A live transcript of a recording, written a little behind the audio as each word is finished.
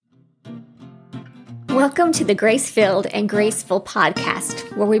Welcome to the Grace-Filled and Graceful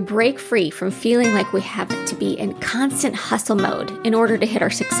podcast, where we break free from feeling like we have to be in constant hustle mode in order to hit our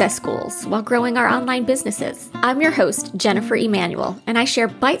success goals while growing our online businesses. I'm your host, Jennifer Emanuel, and I share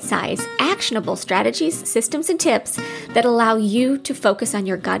bite-sized, actionable strategies, systems, and tips that allow you to focus on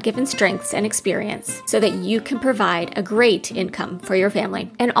your God-given strengths and experience so that you can provide a great income for your family,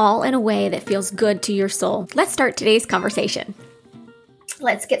 and all in a way that feels good to your soul. Let's start today's conversation.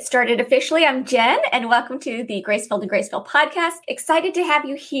 Let's get started officially. I'm Jen, and welcome to the Grace-Filled and Graceful podcast. Excited to have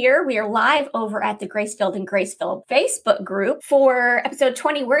you here. We are live over at the Grace-Filled and Graceful Facebook group for episode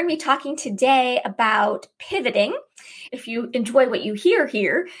 20. We're going to be talking today about pivoting. If you enjoy what you hear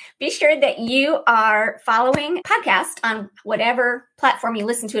here, be sure that you are following podcast on whatever platform you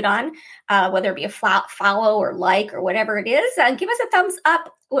listen to it on, whether it be a follow or like or whatever it is. Give us a thumbs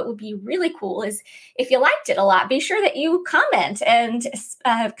up. What would be really cool is if you liked it a lot, be sure that you comment and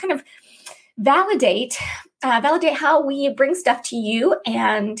kind of validate how we bring stuff to you,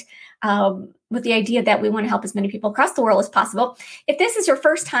 and with the idea that we want to help as many people across the world as possible. If this is your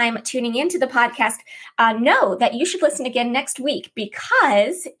first time tuning into the podcast, know that you should listen again next week,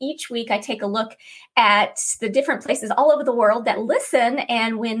 because each week I take a look at the different places all over the world that listen.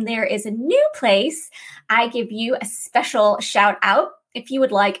 And when there is a new place, I give you a special shout out. If you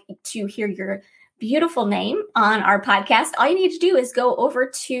would like to hear your beautiful name on our podcast, all you need to do is go over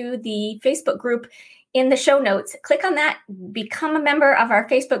to the Facebook group in the show notes. Click on that, become a member of our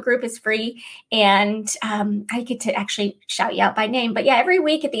Facebook group. Is free, and I get to actually shout you out by name. But yeah, every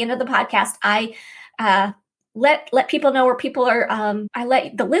week at the end of the podcast, I let people know where people are. I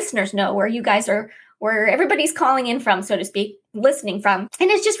let the listeners know where you guys are, where everybody's calling in from, so to speak, listening from. And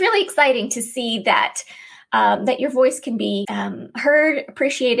it's just really exciting to see that your voice can be heard,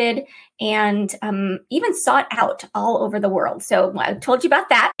 appreciated, and even sought out all over the world. So I told you about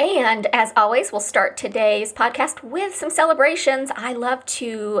that. And as always, we'll start today's podcast with some celebrations. I love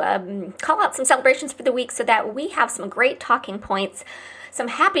to call out some celebrations for the week so that we have some great talking points, some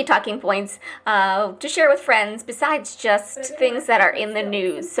happy talking points to share with friends besides just things that are in the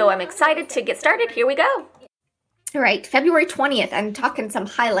news. So I'm excited to get started. Here we go. All right, February 20th. I'm talking some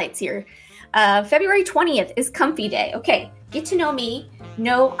highlights here. February 20th is Comfy Day. Okay, get to know me.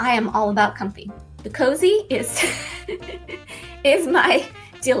 Know I am all about comfy. The cozy is is my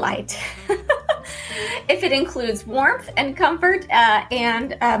delight. If it includes warmth and comfort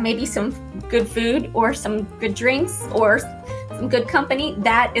and maybe some good food or some good drinks or some good company,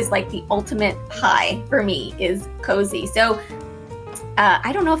 that is like the ultimate high for me, is cozy. So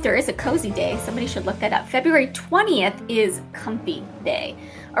I don't know if there is a cozy day. Somebody should look that up. February 20th is Comfy Day.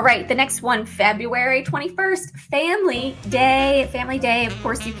 All right, the next one, February 21st, Family Day. Family Day, of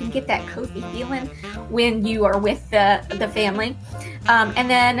course, you can get that cozy feeling when you are with the family. And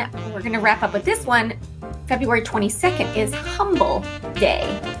then we're going to wrap up with this one. February 22nd is Humble Day,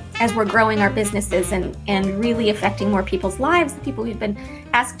 as we're growing our businesses and really affecting more people's lives, the people we've been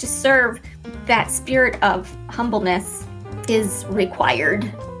asked to serve. That spirit of humbleness is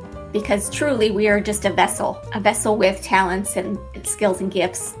required, because truly we are just a vessel with talents and skills and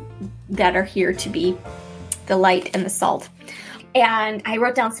gifts that are here to be the light and the salt. And I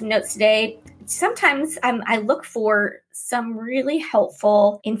wrote down some notes today. Sometimes I look for some really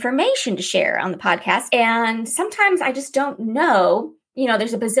helpful information to share on the podcast, and sometimes I just don't know.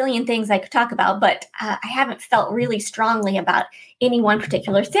 There's a bazillion things I could talk about, but I haven't felt really strongly about any one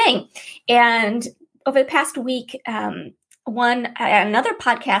particular thing. And over the past week, another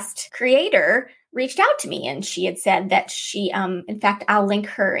podcast creator reached out to me, and she had said that she, in fact, I'll link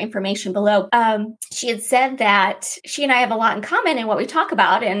her information below. She had said that she and I have a lot in common in what we talk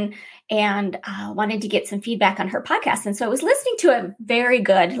about, and wanted to get some feedback on her podcast. And so I was listening to it. Very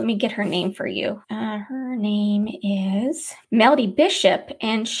good. Let me get her name for you. Her name is Melody Bishop,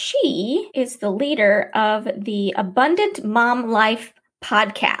 and she is the leader of the Abundant Mom Life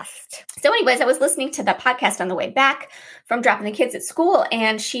podcast. So anyways, I was listening to the podcast on the way back from dropping the kids at school,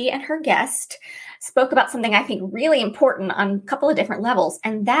 and she and her guest spoke about something I think really important on a couple of different levels,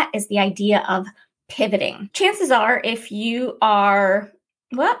 and that is the idea of pivoting. Chances are, if you are,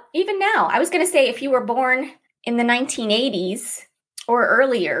 even now, I was going to say if you were born in the 1980s or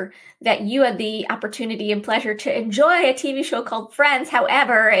earlier, that you had the opportunity and pleasure to enjoy a TV show called Friends.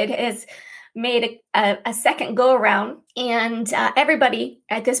 However, it has made a second go around, and everybody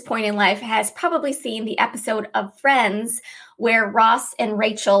at this point in life has probably seen the episode of Friends where Ross and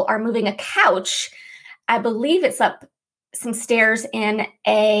Rachel are moving a couch. I believe it's up some stairs in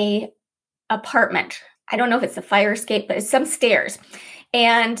a apartment. I don't know if it's a fire escape, but it's some stairs.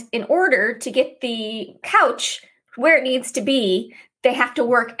 And in order to get the couch where it needs to be, they have to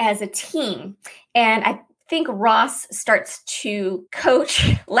work as a team. And I think Ross starts to coach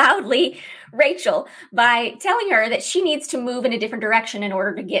loudly Rachel by telling her that she needs to move in a different direction in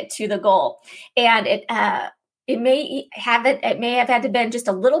order to get to the goal. And it may have had to been just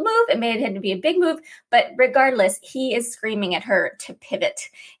a little move. It may have had to be a big move, but regardless, he is screaming at her to pivot.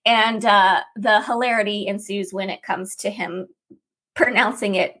 And the hilarity ensues when it comes to him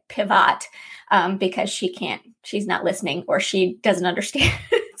pronouncing it Piv-ot, because she's not listening or she doesn't understand.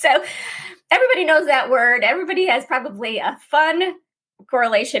 So everybody knows that word. Everybody has probably a fun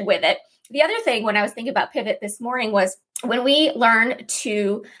correlation with it. The other thing when I was thinking about pivot this morning was when we learn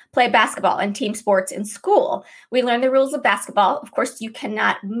to play basketball and team sports in school, we learn the rules of basketball. Of course, you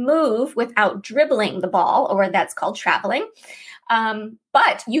cannot move without dribbling the ball, or that's called traveling.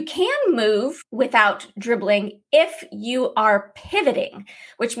 But you can move without dribbling if you are pivoting,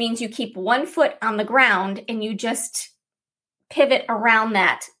 which means you keep one foot on the ground and you just pivot around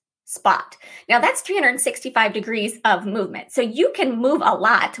that spot. Now that's 365 degrees of movement. So you can move a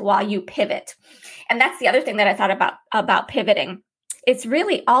lot while you pivot. And that's the other thing that I thought about pivoting. It's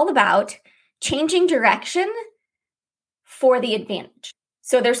really all about changing direction for the advantage.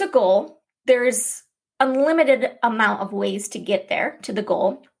 So there's a goal. There's unlimited amount of ways to get there to the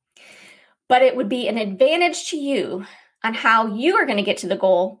goal, but it would be an advantage to you on how you are going to get to the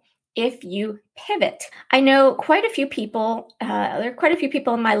goal if you pivot. I know quite a few people, there are quite a few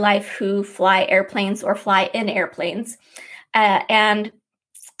people in my life who fly airplanes or fly in airplanes. And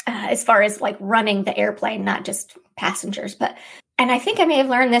as far as like running the airplane, not just passengers, and I think I may have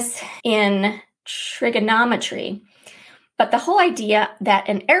learned this in trigonometry, but the whole idea that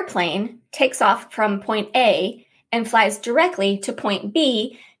an airplane takes off from point A and flies directly to point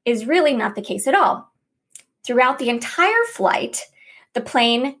B is really not the case at all. Throughout the entire flight, the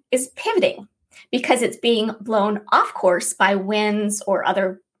plane is pivoting because it's being blown off course by winds or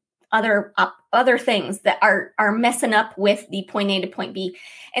other things that are messing up with the point A to point B.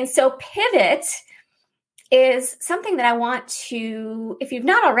 And so pivot is something that I want to, if you've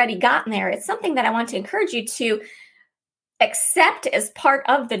not already gotten there, it's something that I want to encourage you to accept as part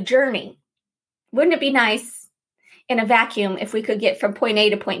of the journey. Wouldn't it be nice in a vacuum if we could get from point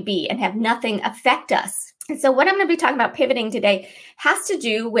A to point B and have nothing affect us? And so what I'm going to be talking about pivoting today has to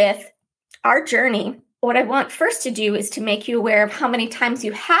do with our journey. What I want first to do is to make you aware of how many times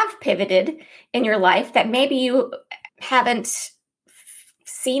you have pivoted in your life that maybe you haven't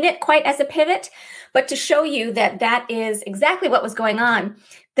seen it quite as a pivot, but to show you that that is exactly what was going on,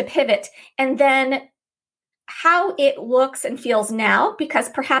 the pivot, and then how it looks and feels now, because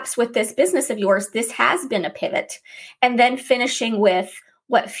perhaps with this business of yours, this has been a pivot, and then finishing with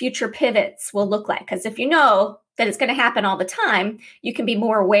what future pivots will look like. Because if you know that it's going to happen all the time, you can be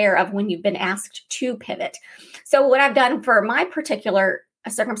more aware of when you've been asked to pivot. So what I've done for my particular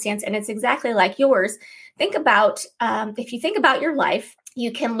circumstance, and it's exactly like yours, think about, if you think about your life,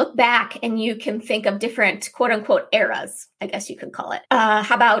 you can look back and you can think of different quote unquote eras, I guess you could call it.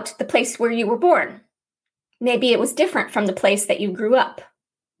 How about the place where you were born? Maybe it was different from the place that you grew up.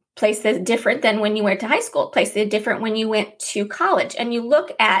 Place that's different than when you went to high school. Place that's different when you went to college. And you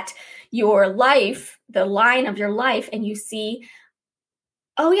look at your life, the line of your life, and you see,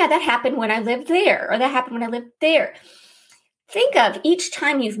 oh yeah, that happened when I lived there, or that happened when I lived there. Think of each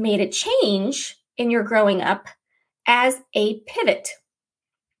time you've made a change in your growing up as a pivot.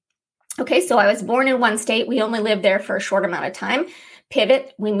 Okay, so I was born in one state. We only lived there for a short amount of time.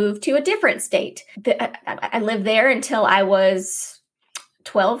 Pivot, we moved to a different state. I lived there until I was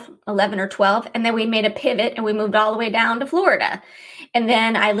 11 or 12. And then we made a pivot and we moved all the way down to Florida. And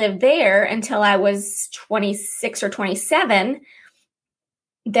then I lived there until I was 26 or 27.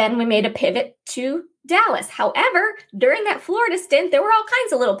 Then we made a pivot to Dallas. However, during that Florida stint, there were all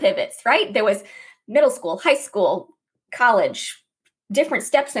kinds of little pivots, right? There was middle school, high school, college, different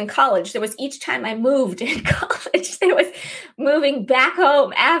steps in college. There was each time I moved in college, there was moving back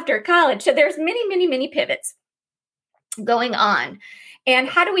home after college. So there's many, many, many pivots going on. And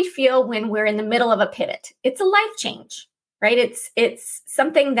how do we feel when we're in the middle of a pivot? It's a life change, right? It's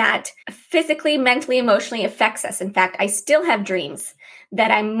something that physically, mentally, emotionally affects us. In fact, I still have dreams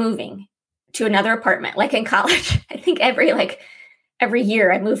that I'm moving to another apartment, like in college. I think every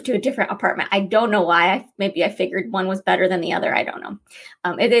year I moved to a different apartment. I don't know why. Maybe I figured one was better than the other. I don't know.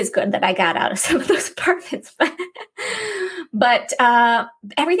 It is good that I got out of some of those apartments, but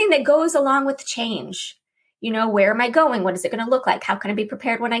everything that goes along with change. You know, where am I going? What is it going to look like? How can I be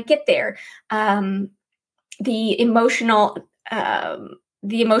prepared when I get there? The emotions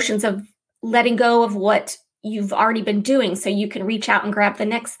of letting go of what you've already been doing so you can reach out and grab the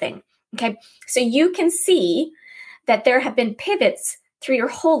next thing. Okay. So you can see that there have been pivots through your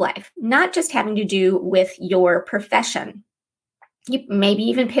whole life, not just having to do with your profession. You maybe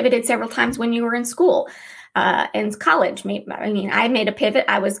even pivoted several times when you were in school, in college. I made a pivot.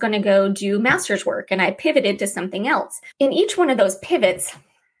 I was going to go do master's work, and I pivoted to something else. In each one of those pivots,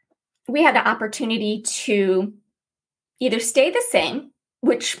 we had the opportunity to either stay the same,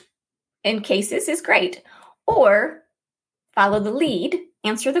 which in cases is great, or follow the lead,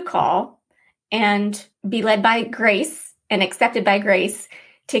 answer the call, and be led by grace and accepted by grace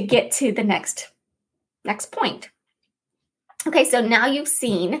to get to the next point. Okay, so now you've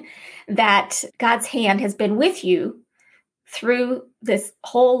seen that God's hand has been with you through this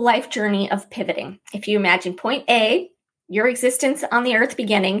whole life journey of pivoting. If you imagine point A, your existence on the earth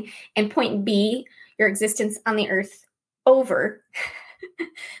beginning, and point B, your existence on the earth over,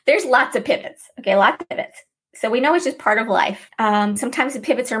 there's lots of pivots. Okay, lots of pivots. So we know it's just part of life. Sometimes the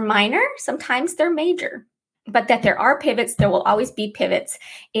pivots are minor, sometimes they're major. But that there are pivots, there will always be pivots.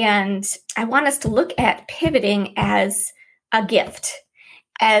 And I want us to look at pivoting as a gift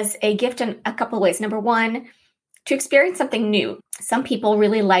in a couple of ways. Number one, to experience something new. Some people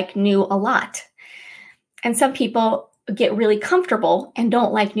really like new a lot. And some people get really comfortable and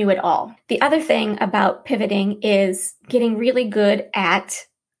don't like new at all. The other thing about pivoting is getting really good at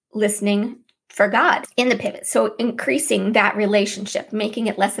listening for God in the pivot. So increasing that relationship, making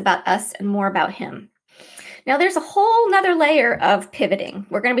it less about us and more about Him. Now, there's a whole nother layer of pivoting.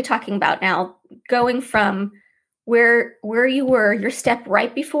 We're going to be talking about now going from where you were, your step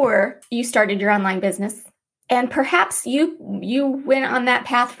right before you started your online business. And perhaps you went on that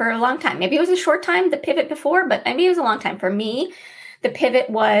path for a long time. Maybe it was a short time, the pivot before, but maybe it was a long time. For me, the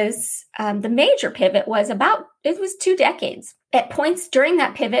pivot was, the major pivot was it was 2 decades. At points during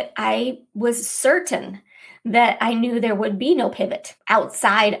that pivot, I was certain that I knew there would be no pivot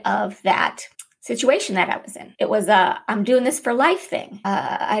outside of that situation that I was in. It was I'm doing this for life thing.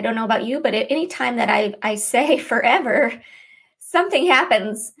 I don't know about you, but at any time that I say forever, something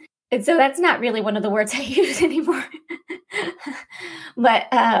happens. And so that's not really one of the words I use anymore.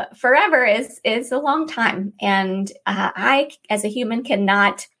 But forever is a long time. And I, as a human,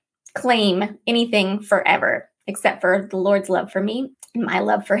 cannot claim anything forever except for the Lord's love for me and my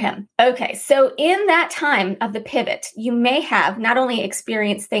love for Him. Okay, so in that time of the pivot, you may have not only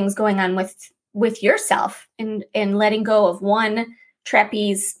experienced things going on with yourself and letting go of one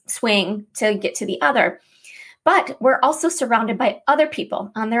trapeze swing to get to the other, but we're also surrounded by other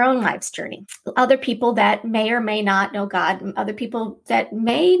people on their own life's journey, other people that may or may not know God, other people that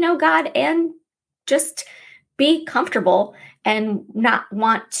may know God and just be comfortable and not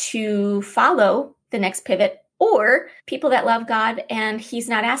want to follow the next pivot, or people that love God and He's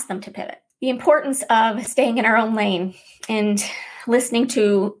not asked them to pivot. The importance of staying in our own lane and listening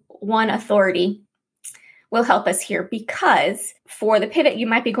to one authority will help us here, because for the pivot you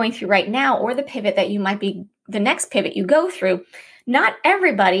might be going through right now, or the pivot that you might be, the next pivot you go through, not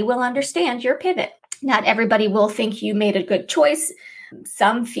everybody will understand your pivot. Not everybody will think you made a good choice.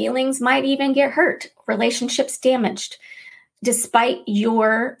 Some feelings might even get hurt, relationships damaged, despite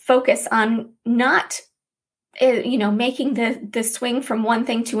your focus on not making the swing from one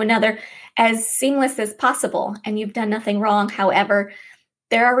thing to another as seamless as possible, and you've done nothing wrong. However,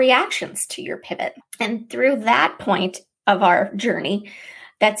 there are reactions to your pivot. And through that point of our journey,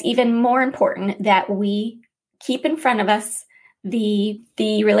 that's even more important that we keep in front of us the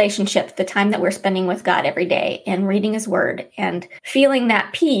relationship, the time that we're spending with God every day and reading His Word and feeling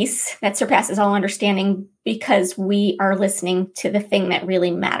that peace that surpasses all understanding, because we are listening to the thing that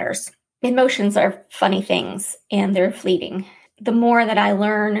really matters. Emotions are funny things and they're fleeting. The more that I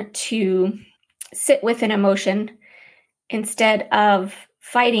learn to sit with an emotion instead of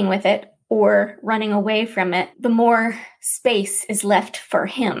fighting with it or running away from it, the more space is left for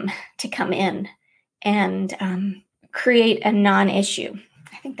Him to come in and create a non-issue.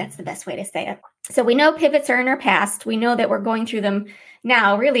 I think that's the best way to say it. So we know pivots are in our past. We know that we're going through them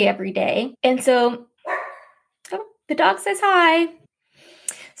now, really every day. And so, the dog says hi.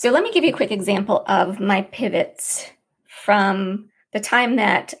 So let me give you a quick example of my pivots from the time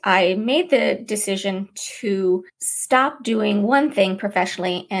that I made the decision to stop doing one thing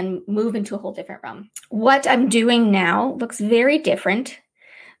professionally and move into a whole different realm. What I'm doing now looks very different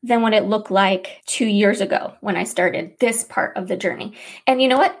than what it looked like 2 years ago when I started this part of the journey. And you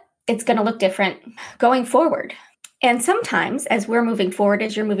know what? It's going to look different going forward. And sometimes as we're moving forward,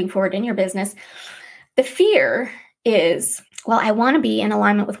 as you're moving forward in your business, the fear is, well, I want to be in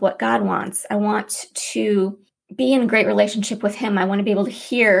alignment with what God wants. I want to be in a great relationship with Him. I want to be able to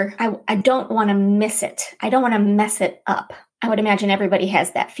hear. I don't want to miss it. I don't want to mess it up. I would imagine everybody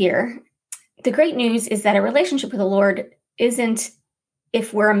has that fear. the great news is that a relationship with the Lord isn't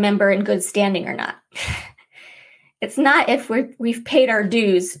if we're a member in good standing or not. It's not if we've paid our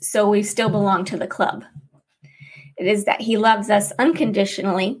dues, so we still belong to the club. It is that he loves us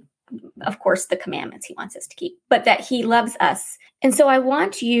unconditionally. Of course, the commandments he wants us to keep, but that he loves us. And so I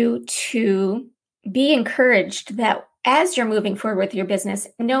want you to be encouraged that as you're moving forward with your business,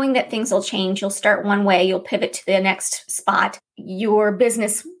 knowing that things will change, you'll start one way, you'll pivot to the next spot. Your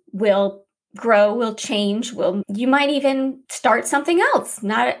business will grow, will change, you might even start something else,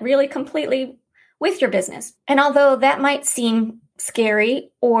 not really completely with your business. And although that might seem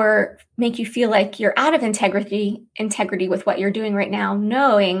scary or make you feel like you're out of integrity with what you're doing right now,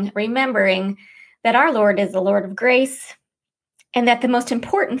 remembering that our Lord is the Lord of grace, and that the most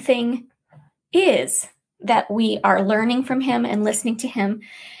important thing is that we are learning from him and listening to him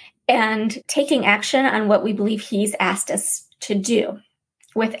and taking action on what we believe he's asked us to do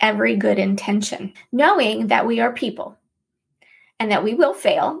with every good intention, knowing that we are people and that we will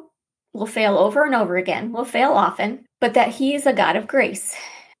fail. We'll fail over and over again. We'll fail often, but that he is a God of grace,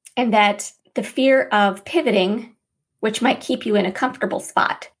 and that the fear of pivoting, which might keep you in a comfortable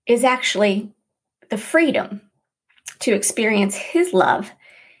spot, is actually the freedom to experience his love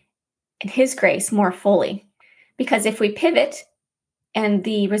and his grace more fully. Because if we pivot and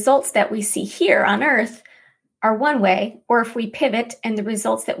the results that we see here on earth are one way, or if we pivot and the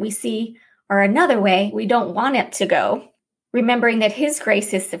results that we see are another way, we don't want it to go, remembering that his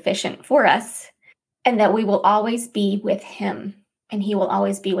grace is sufficient for us and that we will always be with him and he will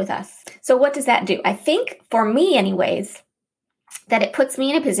always be with us. So what does that do? I think for me anyways, that it puts me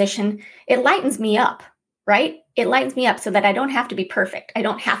in a position, it lightens me up, right? It lightens me up so that I don't have to be perfect. I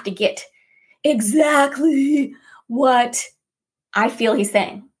don't have to get exactly what I feel he's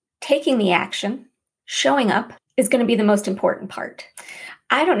saying. Taking the action, showing up is going to be the most important part.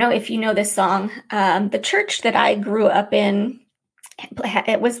 I don't know if you know this song. The church that I grew up in,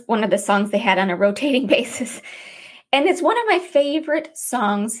 it was one of the songs they had on a rotating basis. And it's one of my favorite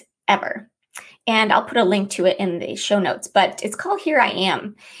songs ever. And I'll put a link to it in the show notes, but it's called Here I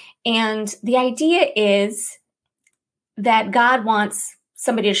Am. And the idea is that God wants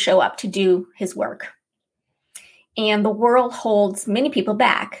somebody to show up to do his work. And the world holds many people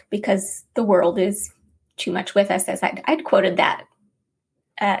back because the world is too much with us, as I'd quoted that.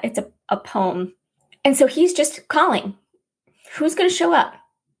 It's a poem. And so he's just calling. Who's going to show up?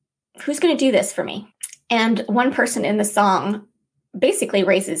 Who's going to do this for me? And one person in the song basically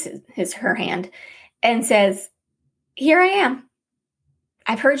raises her hand and says, here I am.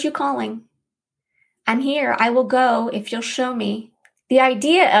 I've heard you calling. I'm here. I will go if you'll show me. The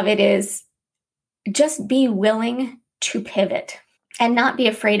idea of it is just be willing to pivot and not be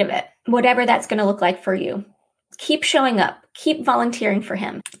afraid of it, whatever that's going to look like for you. Keep showing up. Keep volunteering for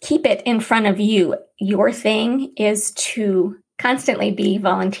him. Keep it in front of you. Your thing is to constantly be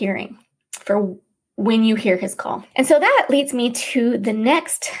volunteering for when you hear his call. And so that leads me to the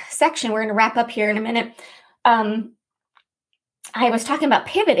next section. We're going to wrap up here in a minute. I was talking about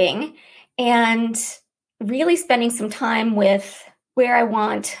pivoting and really spending some time with where I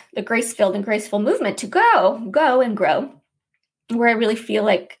want the grace-filled and graceful movement to go and grow, where I really feel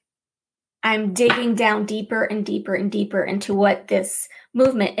like I'm digging down deeper and deeper and deeper into what this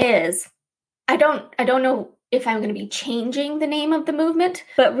movement is. I don't know if I'm going to be changing the name of the movement,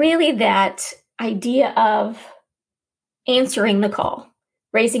 but really that idea of answering the call,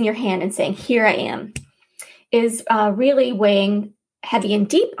 raising your hand and saying, here I am, is really weighing heavy and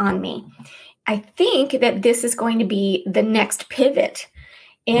deep on me. I think that this is going to be the next pivot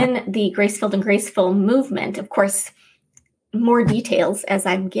in the grace-filled and graceful movement. Of course, more details as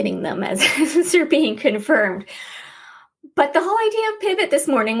I'm getting them, as they're being confirmed. But the whole idea of pivot this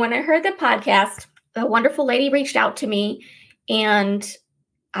morning, when I heard the podcast, a wonderful lady reached out to me and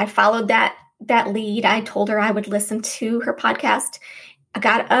I followed that lead. I told her I would listen to her podcast. I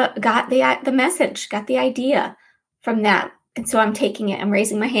got the message, got the idea from that. And so I'm taking it. I'm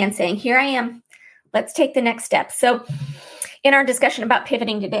raising my hand saying, here I am. Let's take the next step. So in our discussion about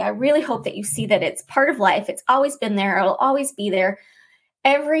pivoting today, I really hope that you see that it's part of life. It's always been there. It'll always be there.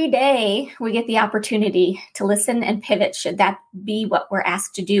 Every day we get the opportunity to listen and pivot. Should that be what we're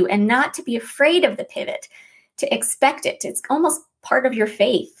asked to do, and not to be afraid of the pivot, to expect it. It's almost part of your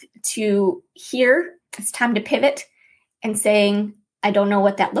faith to hear it's time to pivot and saying, I don't know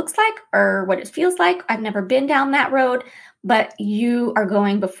what that looks like or what it feels like. I've never been down that road, but you are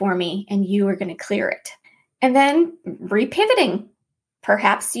going before me and you are going to clear it. And then repivoting.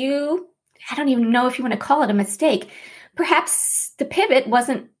 Perhaps I don't even know if you want to call it a mistake. Perhaps the pivot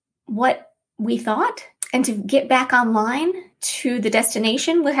wasn't what we thought. And to get back online to the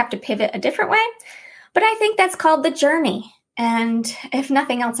destination, we'll have to pivot a different way. But I think that's called the journey. And if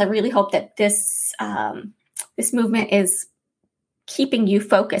nothing else, I really hope that this movement is keeping you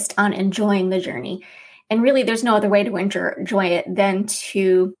focused on enjoying the journey. And really, there's no other way to enjoy it than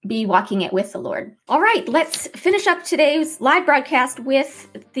to be walking it with the Lord. All right, let's finish up today's live broadcast with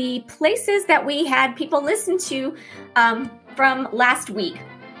the places that we had people listen to from last week.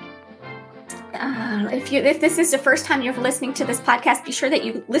 If this is the first time you're listening to this podcast, be sure that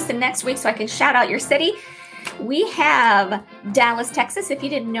you listen next week so I can shout out your city. We have Dallas, Texas. If you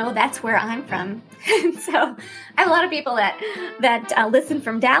didn't know, that's where I'm from. So I have a lot of people that listen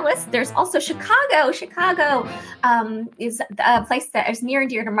from Dallas. There's also Chicago. Chicago is a place that is near and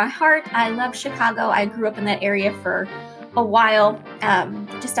dear to my heart. I love Chicago. I grew up in that area for a while,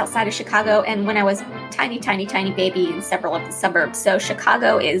 just outside of Chicago. And when I was tiny baby in several of the suburbs. So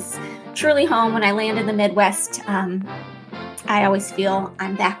Chicago is truly home. When I land in the Midwest, I always feel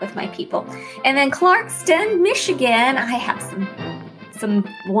I'm back with my people. And then Clarkston, Michigan, I have some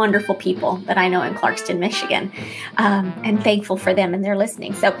wonderful people that I know in Clarkston, Michigan, and thankful for them and they're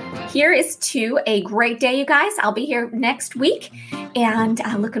listening. So here is to a great day, you guys. I'll be here next week and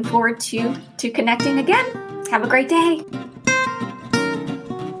looking forward to connecting again. Have a great day.